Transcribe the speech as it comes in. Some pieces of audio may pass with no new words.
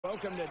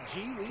Welcome to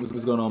G League.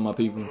 What's going on, my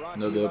people?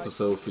 Another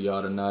episode for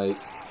y'all tonight.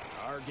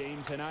 Our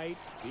game tonight.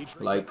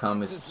 Like,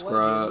 comment,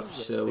 subscribe,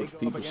 share with your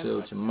people, share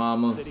with your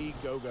mama.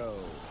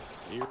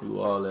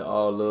 You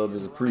all love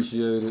is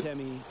appreciated.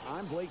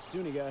 I'm Blake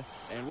Suniga,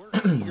 and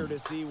we're eager to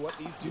see what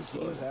these two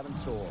teams have in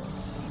store.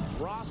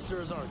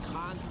 Rosters are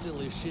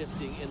constantly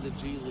shifting in the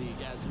G League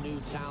as new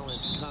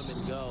talents come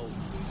and go.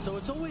 So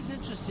it's always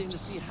interesting to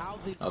see how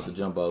these Off the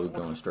jump ball, we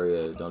going straight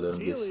at it. Don't let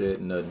them get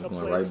set, nothing.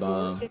 Going right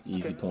by him,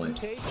 easy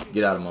point.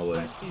 Get out of my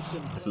way.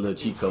 It's a little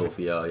cheat code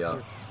for y'all.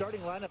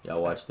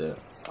 Y'all watch that.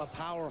 A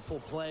powerful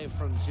play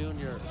from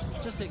Junior.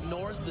 Just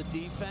ignores the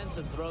defense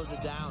and throws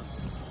it down.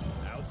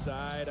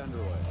 Outside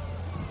Underwood.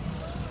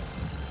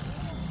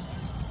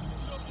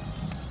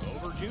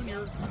 Over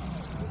Junior.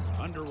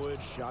 Underwood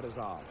shot is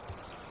off.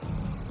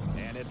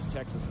 And it's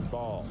Texas's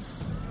ball.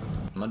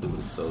 My dude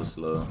is so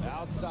slow.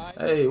 Outside.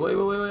 Hey, wait.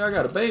 I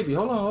got a baby.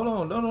 Hold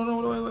on.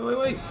 No,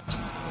 wait.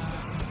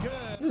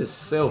 This is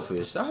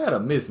selfish. I had a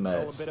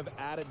mismatch. A bit of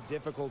added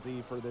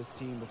difficulty for this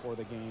team before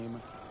the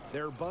game.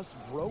 Their bus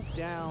broke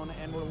down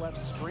and were left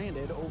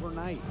stranded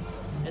overnight.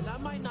 And that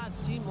might not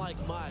seem like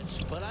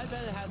much, but I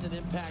bet it has an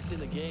impact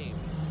in the game.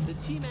 The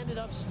team ended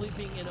up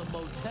sleeping in a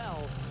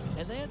motel,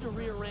 and they had to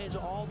rearrange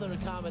all their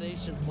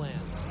accommodation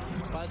plans.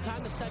 By the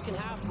time the second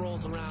half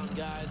rolls around,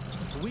 guys,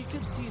 we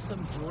could see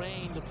some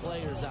drained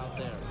players out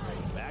there.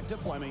 Back to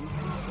Fleming.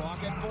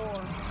 Clock at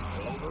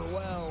 4. Over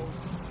Wells.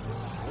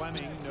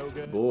 Fleming, no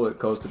good. Boy,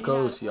 coast to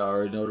coast, y'all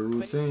already know the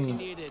routine.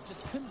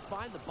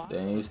 They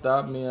ain't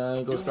stopped me, I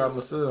ain't gonna stop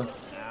myself.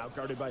 Now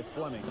guarded by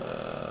Fleming.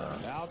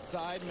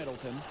 Outside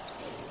Middleton.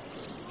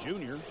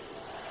 Junior.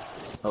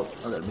 Oh,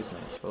 I got a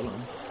mismatch. Hold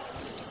on.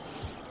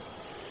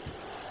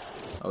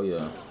 Oh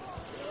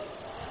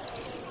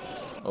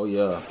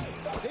yeah.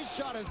 This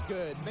shot is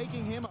good,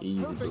 making him a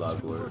easy perfect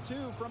block 2 work. for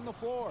 2 from the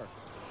floor.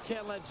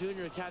 Can't let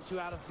Junior catch you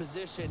out of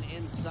position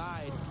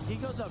inside. He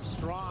goes up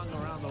strong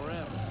around the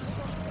rim.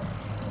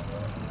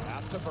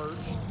 Pass to Birch.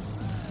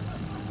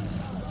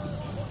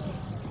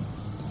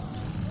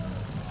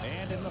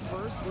 And in the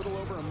first, little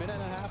over a minute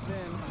and a half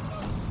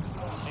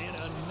in. And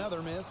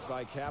another miss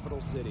by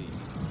Capital City.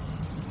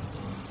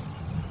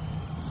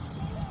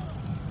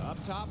 Up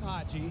top,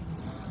 Haji.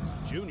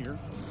 Junior,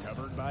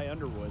 covered by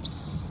Underwood.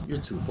 You're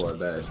too far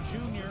back.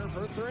 Junior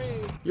for 3.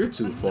 You're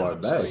too far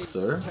back,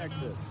 sir.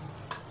 Texas.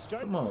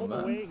 Come on,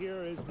 man. Way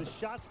here is the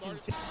shots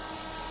continue.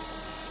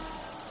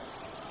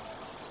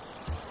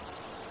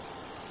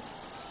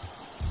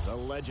 The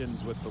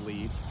Legends with the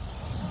lead.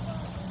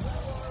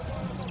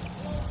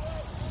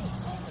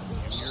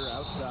 Junior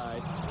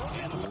outside.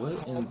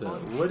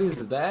 What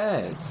is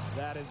that?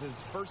 That is his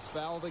first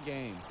foul of the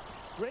game.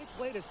 Great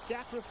play to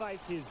sacrifice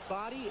his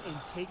body and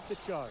take the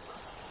charge.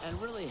 And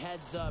really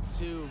heads up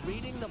to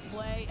reading the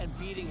play and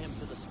beating him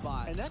to the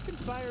spot. And that can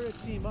fire a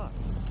team up.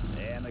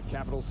 And the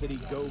Capital City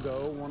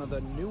Go-Go, one of the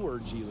newer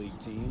G League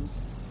teams,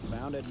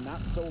 founded not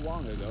so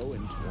long ago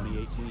in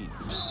 2018.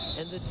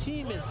 And the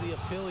team is the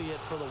affiliate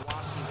for the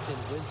Washington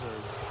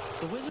Wizards.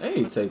 The Wizards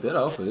Hey, take that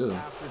off of you.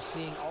 after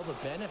seeing all the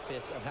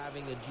benefits of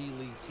having a G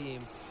League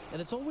team.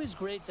 And it's always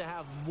great to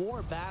have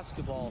more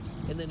basketball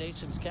in the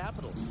nation's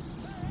capital.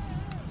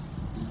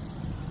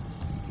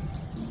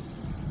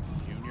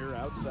 Junior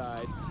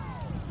outside.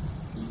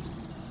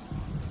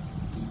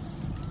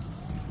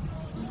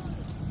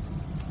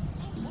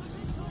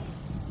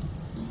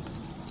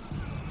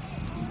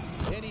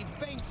 And he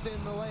banks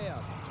in the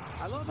layup.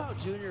 I love how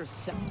Junior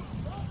set.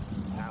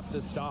 Pass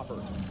to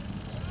Stauffer.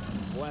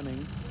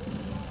 Fleming.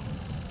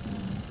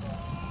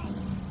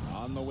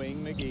 On the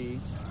wing, McGee.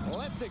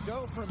 Lets it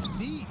go from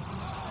deep.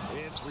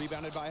 It's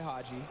rebounded by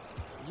Haji.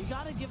 You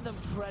got to give them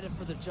credit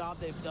for the job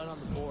they've done on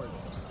the boards.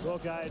 Well,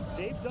 guys,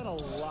 they've done a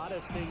lot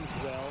of things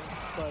well,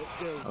 but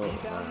their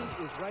rebounding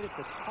is right at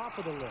the top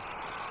of the list.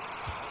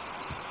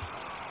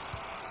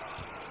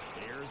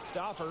 Here's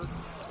Stauffer.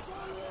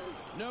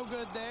 No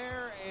good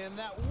there, and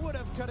that would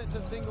have cut it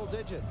to single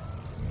digits.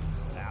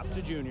 Pass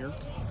to Junior.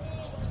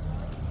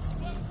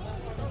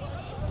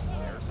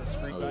 There's a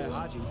screen by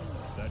Haji.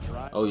 The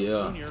drive Oh,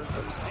 yeah. Junior.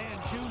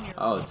 And Junior.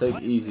 Oh,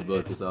 take easy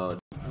buckets all.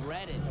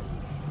 Read it.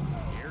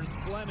 Here's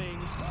Fleming.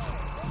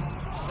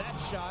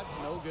 That shot,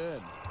 no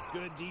good.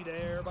 Good D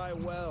there by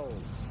Wells.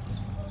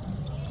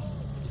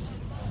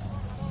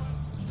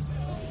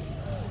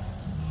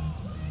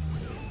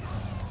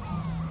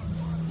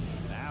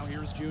 Now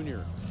here's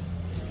Junior.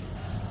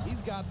 He's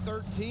got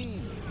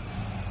 13.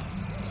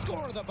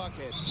 Score the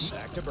bucket.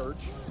 Back to Birch.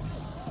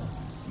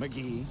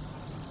 McGee.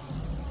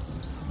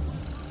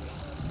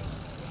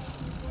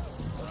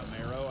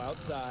 Romero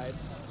outside.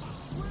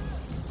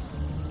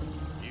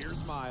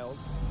 Here's Miles.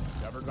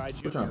 Covered by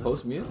Junior. You're trying to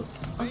post me up.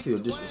 I feel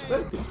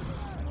disrespected.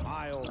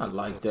 Miles. I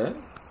like that.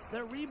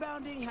 Their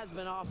rebounding has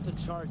been off the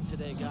chart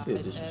today, guys, feel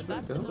and that's the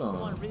disrespected. number Hold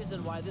one on.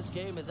 reason why this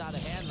game is out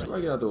of hand right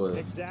Right, get out the way.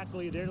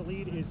 Exactly, their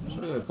lead is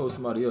Sure, you gotta post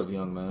somebody up,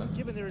 young man.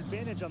 given their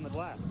advantage on the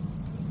glass.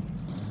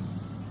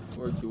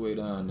 Work your way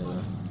down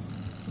there.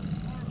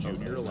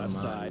 Junior Okay, left never mind,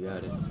 side. you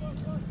got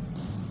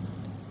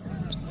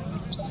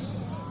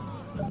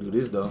it. Do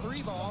this though.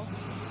 Three ball.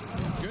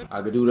 Good.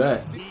 I could do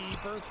that. B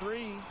for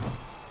 3.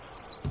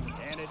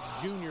 And it's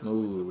Junior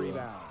Ooh. with the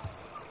rebound.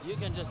 You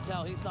can just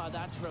tell he thought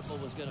that triple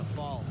was going to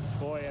fall.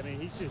 Boy, I mean,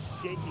 he's just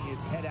shaking his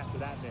head after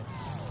that miss.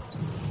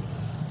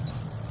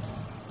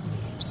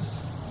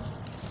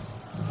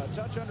 A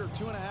touch under 2.5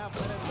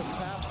 minutes have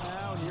passed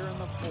now here in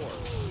the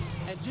 4th.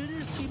 And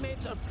Junior's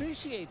teammates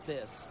appreciate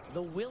this.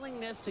 The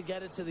willingness to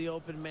get it to the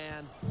open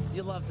man.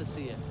 You love to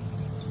see it.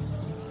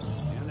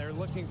 And they're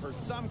looking for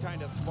some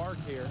kind of spark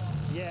here.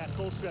 Yeah,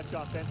 full stretch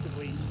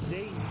offensively.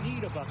 They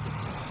need a bucket.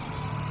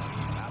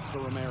 Pass to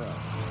Romero.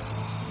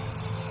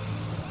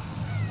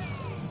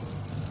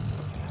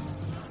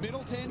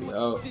 Middleton with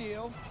the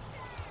steal.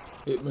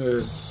 Hit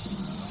me.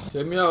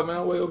 Check me out, man.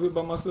 I'm way over here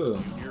by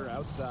myself. Junior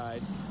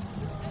outside.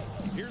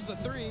 Here's the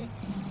 3.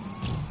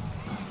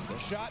 The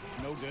shot,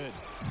 no good.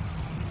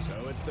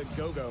 So it's the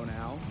go-go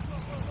now.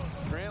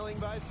 Trailing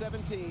by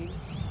 17.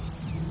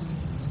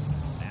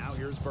 Now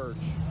here's Birch.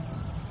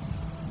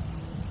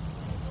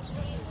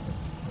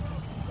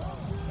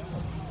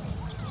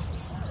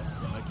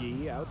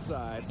 McGee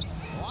outside.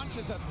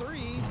 Launches a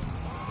 3.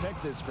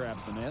 Texas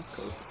grabs the miss.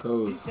 Coast to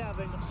coast. He's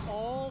having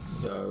all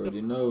You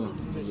already know.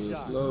 A little The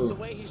slow.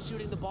 way he's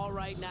shooting the ball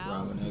right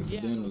now. Rhyming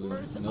accidentally.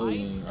 Birds, No,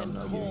 you ice, ain't. I'm and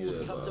not giving you cold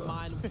that come to vibe.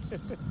 mind. Let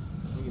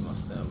me get my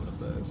stamina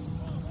back.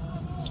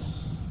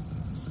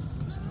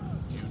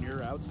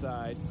 Junior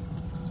outside.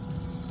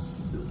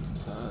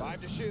 Dude's tired.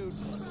 5 to shoot.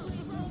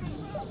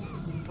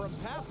 From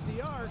past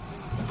the arc.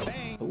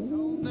 Bang.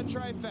 Ooh. The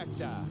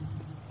trifecta.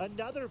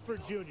 another for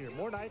Junior.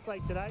 More nights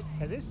like tonight,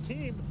 and this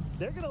team,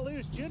 they're going to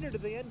lose Junior to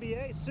the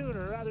NBA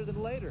sooner rather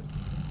than later.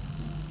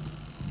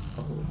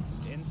 Oh,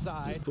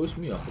 Inside. just push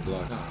me off the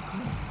block.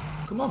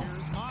 Huh? Come on.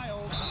 Here's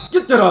Miles.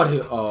 Get that out of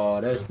here.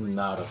 Oh, that's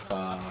not a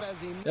foul.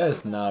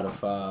 That's not a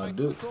foul.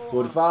 Dude,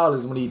 well, the foul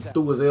is when he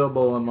threw his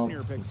elbow in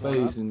my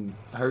face and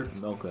hurt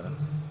me. Okay.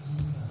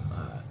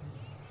 Alright.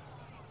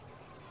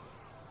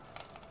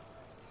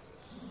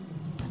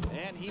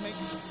 And he makes.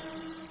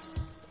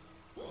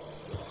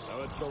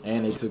 So it's the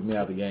And they took me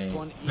out the game.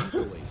 one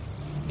easily.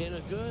 In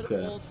a good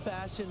Okay.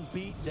 old-fashioned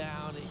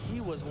beatdown,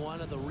 he was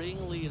one of the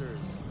ringleaders,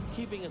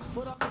 keeping his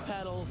foot on the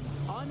pedal,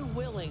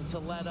 unwilling to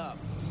let up.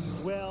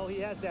 Well, he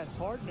has that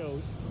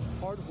hard-nosed,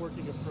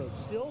 hard-working approach,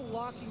 still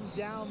locking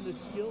down the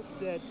skill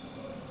set.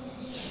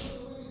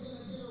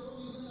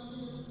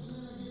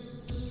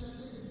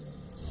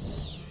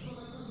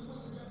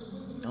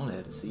 I only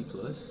had a C+.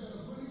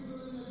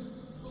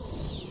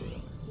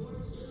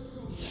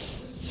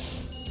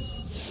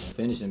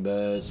 Finishing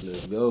badge.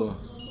 Let's go.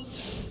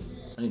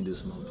 I need to do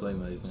some more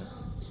playmaking.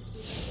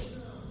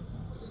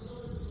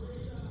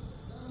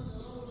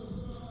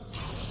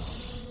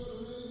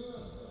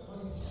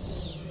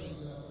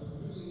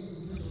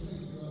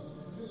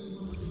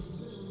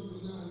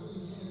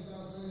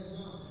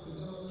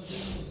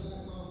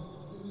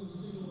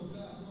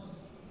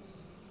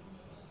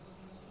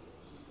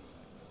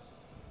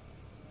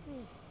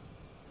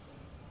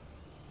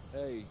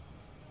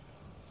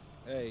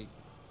 Hey,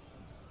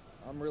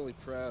 I'm really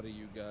proud of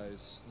you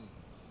guys.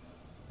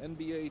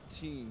 NBA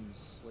teams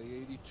play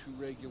 82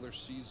 regular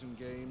season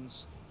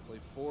games, play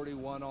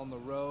 41 on the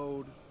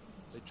road,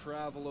 they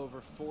travel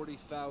over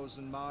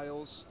 40,000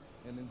 miles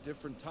and in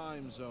different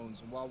time zones.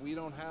 And while we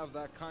don't have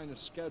that kind of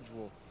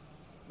schedule,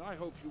 and I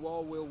hope you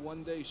all will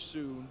one day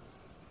soon,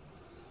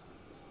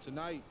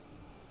 tonight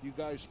you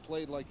guys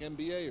played like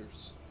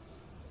NBAers.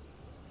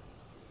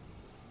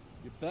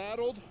 You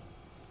battled,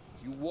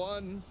 you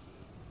won,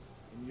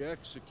 and you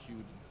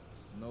executed.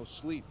 No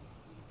sleep.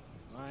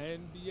 My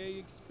NBA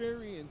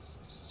experience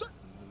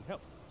certainly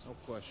helped. No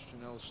question,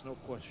 Ellis, no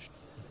question.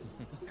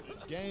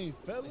 Good game,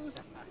 fellas.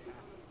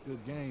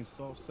 Good game,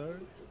 soft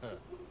serve.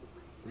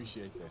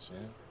 Appreciate that,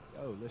 Sham.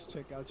 Yo, let's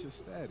check out your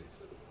status.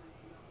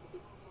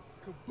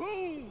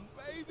 Kaboom,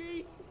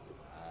 baby!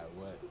 Alright,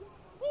 what?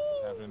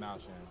 What's happening now,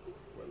 Sham?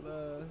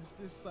 Well, it's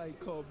this site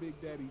called Big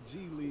Daddy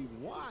G League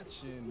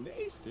Watch, and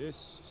they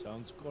This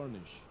sounds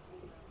Cornish.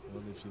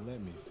 well, if you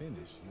let me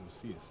finish, you'll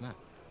see it's not.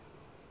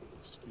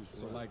 Excuse me.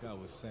 So like I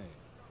was saying,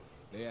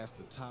 they asked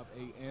the top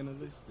 8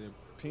 analysts their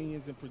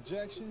opinions and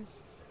projections,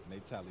 and they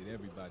tallied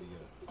everybody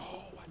up.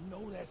 Oh, I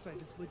know that site.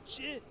 It's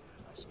legit.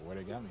 So where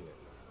they got me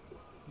at?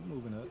 You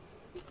moving up.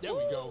 There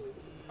we go.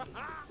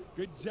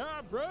 Good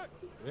job, bro.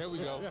 There we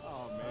go.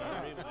 Oh,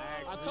 man,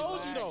 relax. I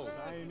told you, though.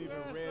 I ain't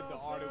even read the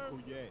article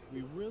yet.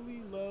 We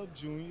really love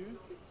Junior.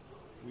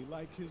 We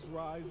like his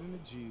rise in the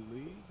G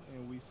League,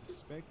 and we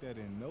suspect that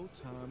in no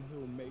time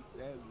he'll make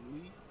that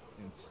leap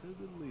into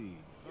the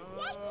league.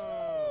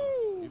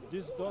 If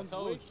this don't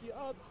wake you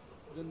up,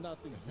 then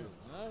nothing will,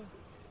 huh?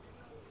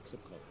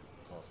 Sip coffee.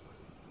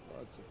 Coffee.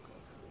 Lots of coffee.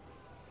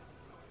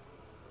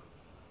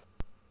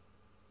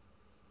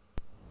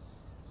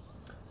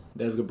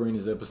 That's gonna bring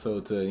this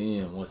episode to an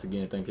end. Once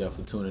again, thank y'all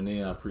for tuning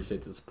in. I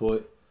appreciate the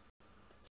support.